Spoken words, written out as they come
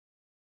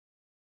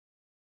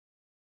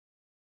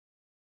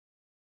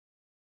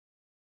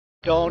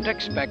Don't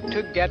expect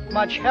to get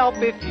much help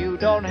if you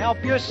don't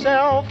help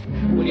yourself.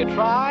 Will you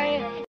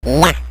try?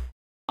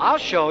 I'll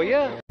show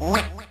you.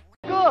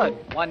 Good.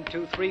 1,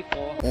 2, 3,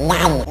 4.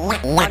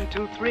 1,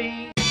 2,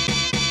 3.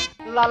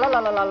 La la la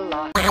la la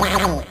la.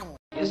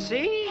 You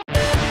see?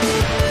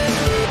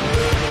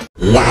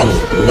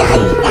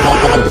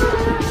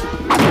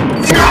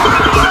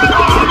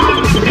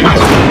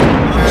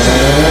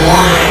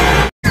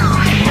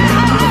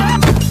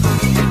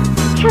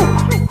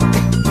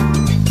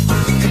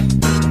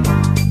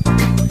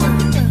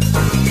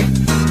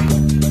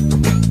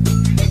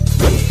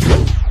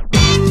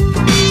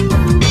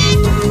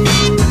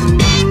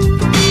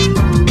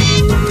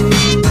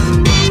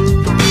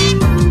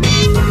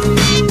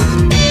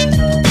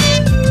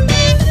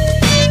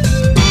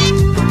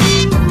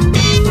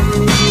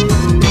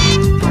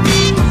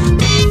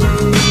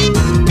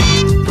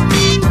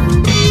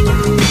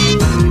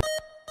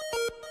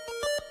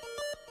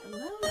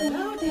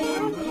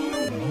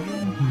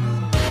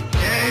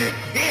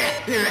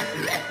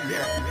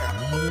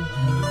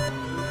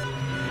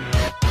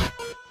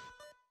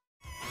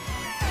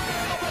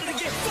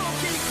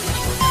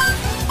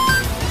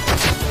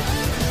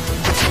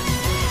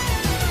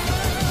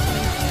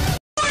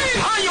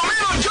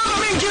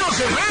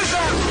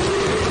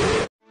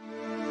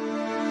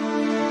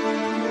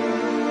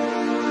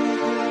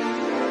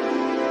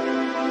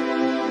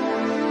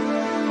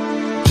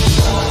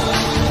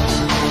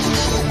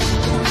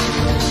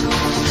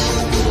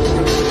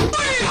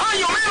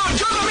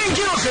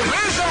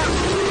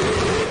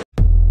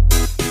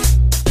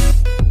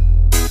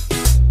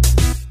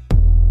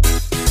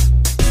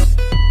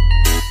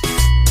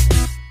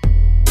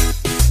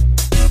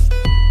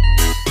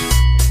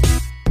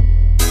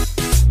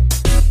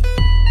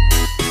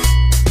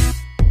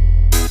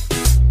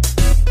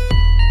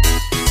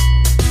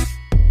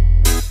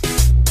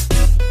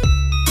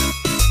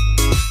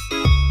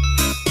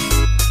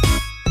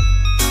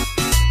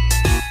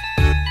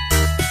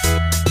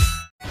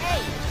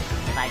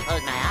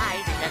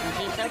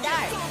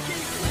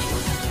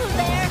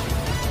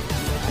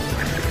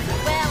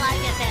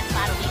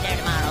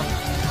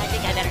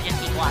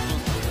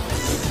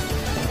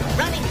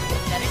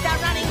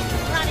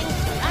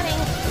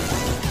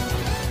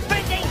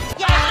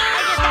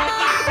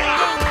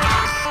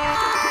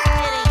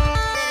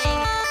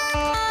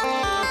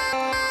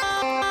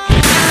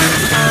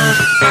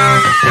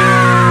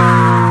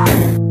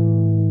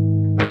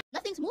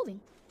 Nothing's moving.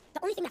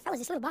 The only thing that fell is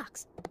this little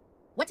box.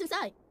 What's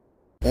inside?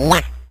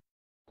 What?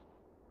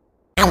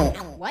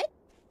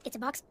 It's a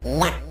box.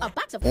 A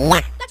box of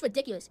what? That's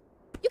ridiculous.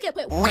 You can't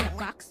put what in a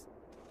box.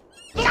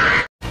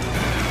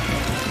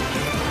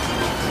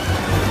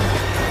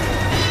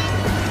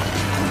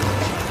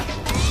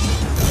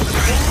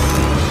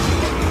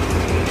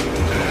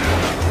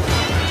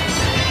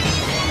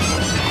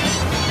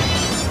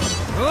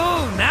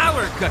 Oh, now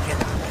we're cooking.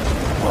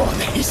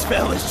 Oh, these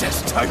fellas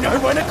just don't know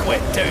when to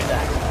quit, do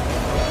they?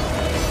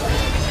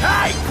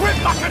 Hey, quit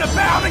mucking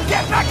about and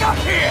get back up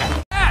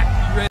here!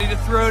 You ready to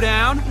throw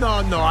down?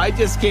 No, I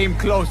just came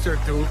closer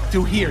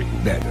to hear you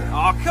better.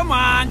 Oh, come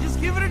on, just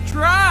give it a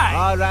try.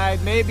 All right,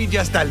 maybe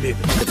just a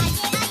little.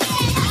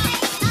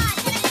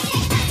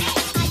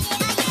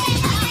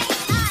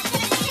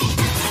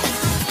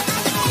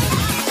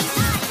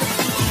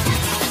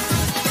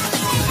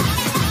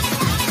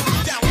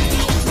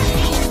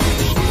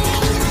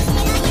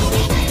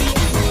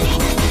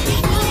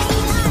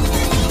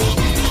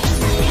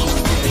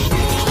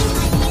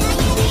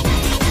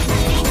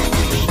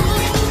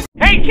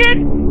 Hey kid,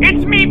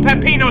 it's me,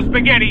 Peppino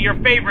Spaghetti, your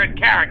favorite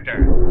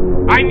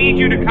character. I need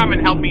you to come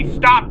and help me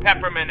stop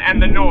Peppermint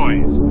and the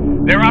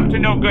noise. They're up to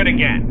no good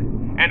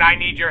again, and I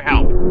need your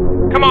help.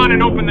 Come on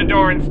and open the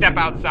door and step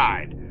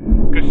outside.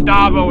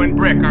 Gustavo and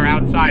Brick are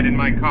outside in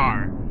my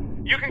car.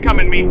 You can come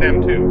and meet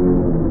them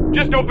too.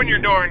 Just open your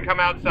door and come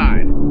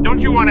outside.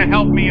 Don't you want to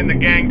help me and the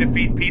gang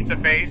defeat Pizza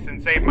Face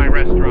and save my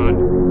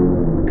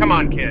restaurant? Come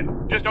on, kid.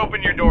 Just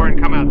open your door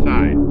and come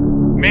outside.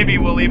 Maybe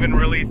we'll even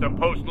release a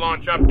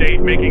post-launch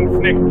update making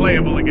Snick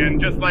playable again,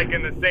 just like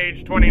in the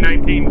Sage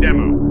 2019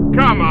 demo.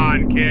 Come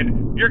on, kid.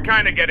 You're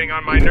kinda getting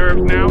on my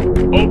nerves now.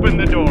 Open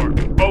the door.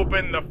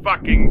 Open the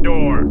fucking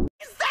door.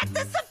 Is that the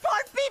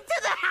support beam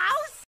to the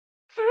house?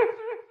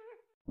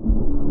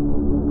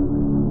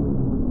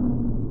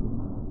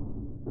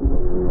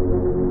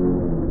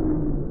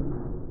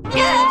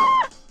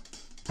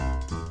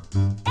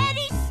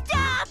 Eddie,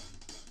 stop!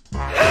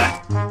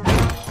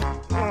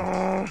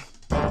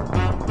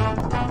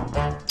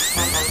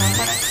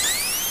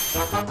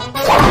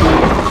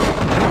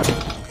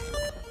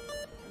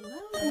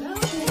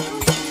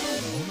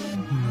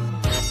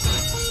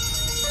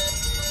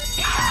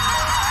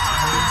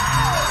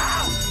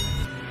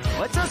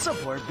 What's a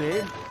support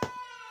bid?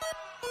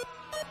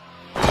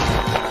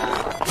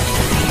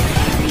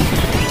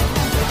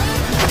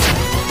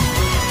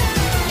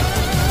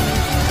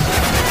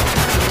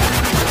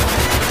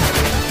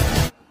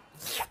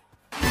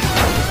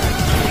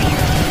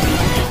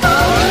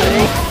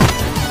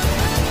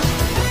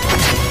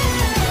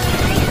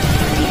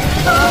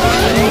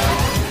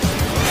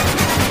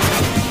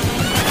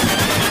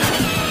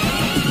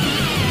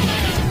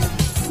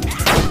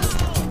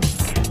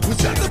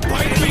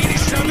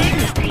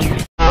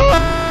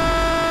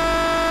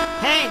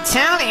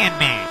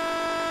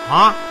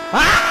 Huh?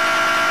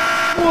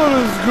 What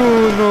is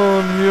going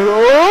on here?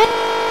 Oh!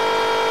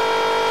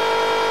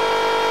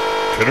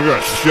 Can you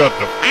guys shut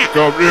the f***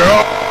 up here?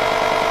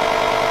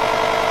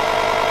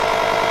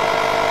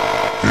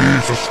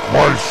 Jesus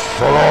Christ,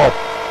 shut up!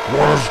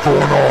 What is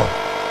going on?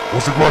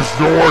 What's you guys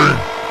doing?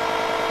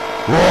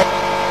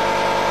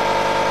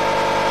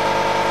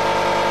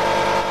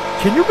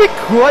 Can you be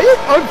quiet?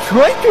 I'm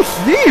trying to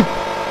sleep!